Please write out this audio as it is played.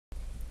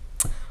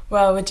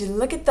Well, would you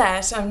look at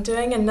that? I'm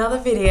doing another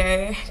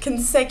video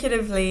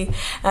consecutively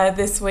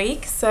this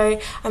week.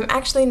 So I'm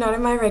actually not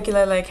in my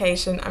regular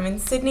location. I'm in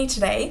Sydney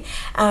today.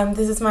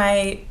 This is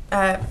my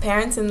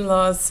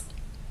parents-in-law's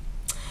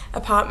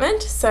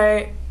apartment,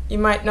 so you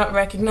might not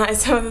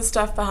recognize some of the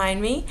stuff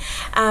behind me.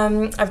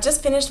 I've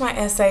just finished my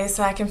essay,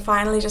 so I can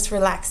finally just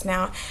relax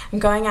now. I'm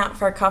going out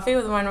for a coffee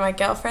with one of my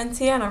girlfriends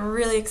here, and I'm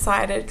really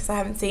excited because I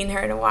haven't seen her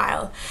in a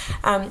while.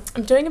 I'm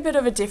doing a bit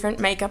of a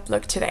different makeup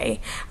look today.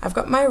 I've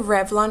got my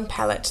Revlon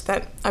palette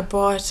that I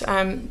bought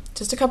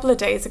just a couple of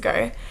days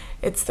ago.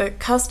 It's the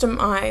Custom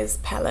Eyes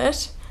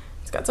palette.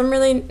 It's got some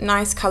really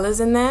nice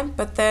colors in there,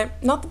 but they're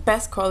not the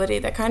best quality.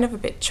 They're kind of a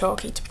bit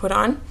chalky to put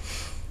on,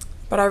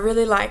 but I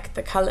really like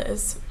the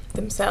colors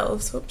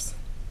themselves. Whoops.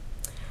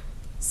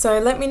 So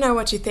let me know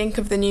what you think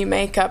of the new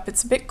makeup.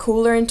 It's a bit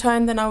cooler in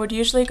tone than I would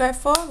usually go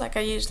for. Like,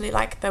 I usually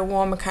like the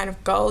warmer kind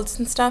of golds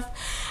and stuff.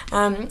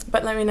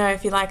 But let me know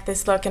if you like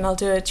this look, and I'll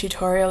do a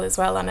tutorial as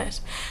well on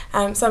it.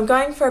 So I'm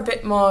going for a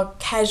bit more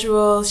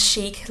casual,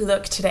 chic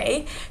look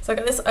today. So I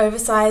got this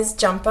oversized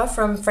jumper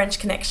from French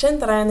Connection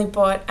that I only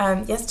bought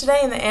yesterday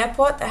in the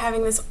airport. They're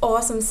having this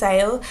awesome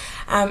sale.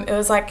 It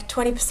was like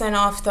 20%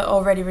 off the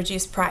already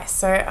reduced price.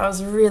 So I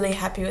was really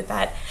happy with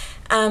that.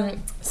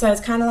 So it's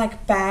kind of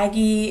like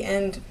baggy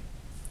and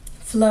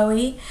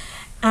flowy.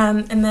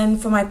 And then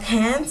for my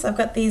pants, I've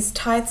got these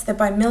tights. They're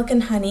by Milk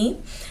and Honey.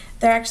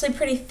 They're actually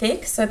pretty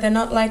thick, so they're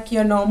not like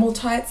your normal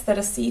tights that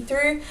are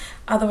see-through.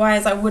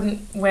 Otherwise, I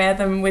wouldn't wear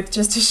them with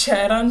just a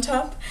shirt on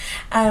top.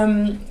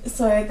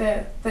 So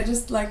they're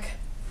just like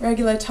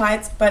regular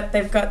tights, but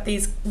they've got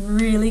these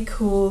really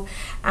cool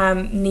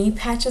knee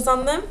patches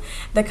on them.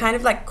 They're kind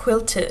of like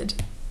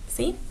quilted.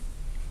 See?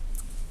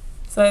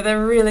 So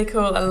they're really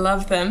cool, I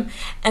love them.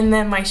 And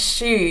then my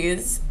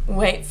shoes,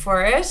 wait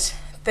for it,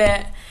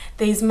 they're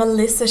these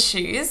Melissa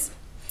shoes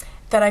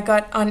that I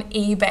got on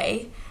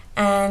eBay,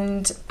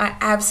 and I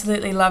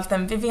absolutely love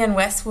them. Vivienne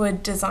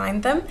Westwood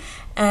designed them,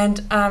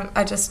 and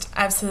I just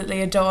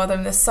absolutely adore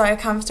them. They're so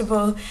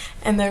comfortable,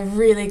 and they're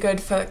really good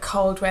for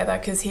cold weather,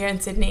 because here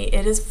in Sydney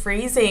it is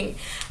freezing.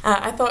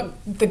 I thought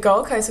the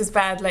Gold Coast was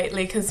bad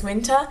lately because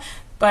winter,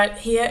 but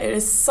here it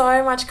is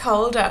so much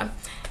colder.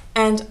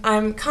 And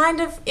I'm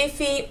kind of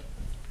iffy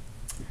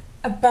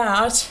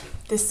about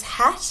this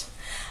hat.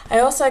 I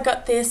also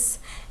got this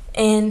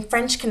in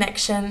French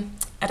Connection.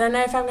 I don't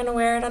know if I'm going to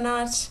wear it or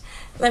not.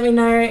 Let me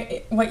know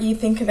what you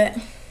think of it.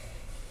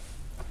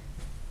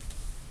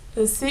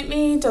 Does it suit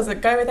me? Does it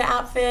go with the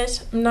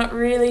outfit? I'm not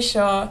really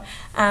sure.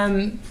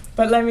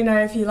 But let me know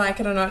if you like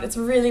it or not. It's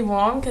really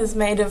warm because it's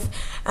made of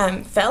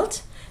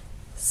felt.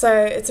 So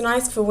it's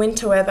nice for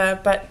winter weather,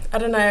 but I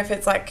don't know if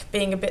it's like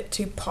being a bit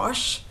too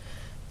posh.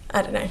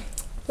 I don't know.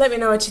 Let me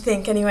know what you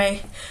think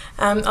anyway.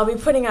 I'll be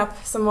putting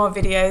up some more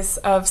videos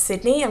of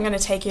Sydney. I'm going to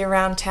take you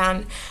around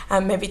town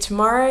maybe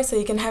tomorrow so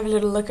you can have a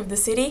little look of the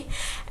city.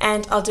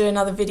 And I'll do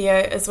another video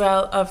as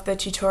well of the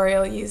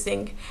tutorial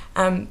using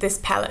this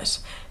palette.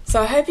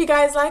 So I hope you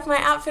guys like my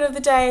outfit of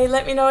the day.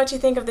 Let me know what you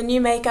think of the new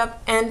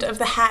makeup and of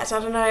the hat. I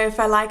don't know if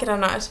I like it or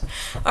not.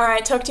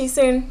 Alright, talk to you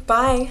soon.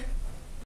 Bye.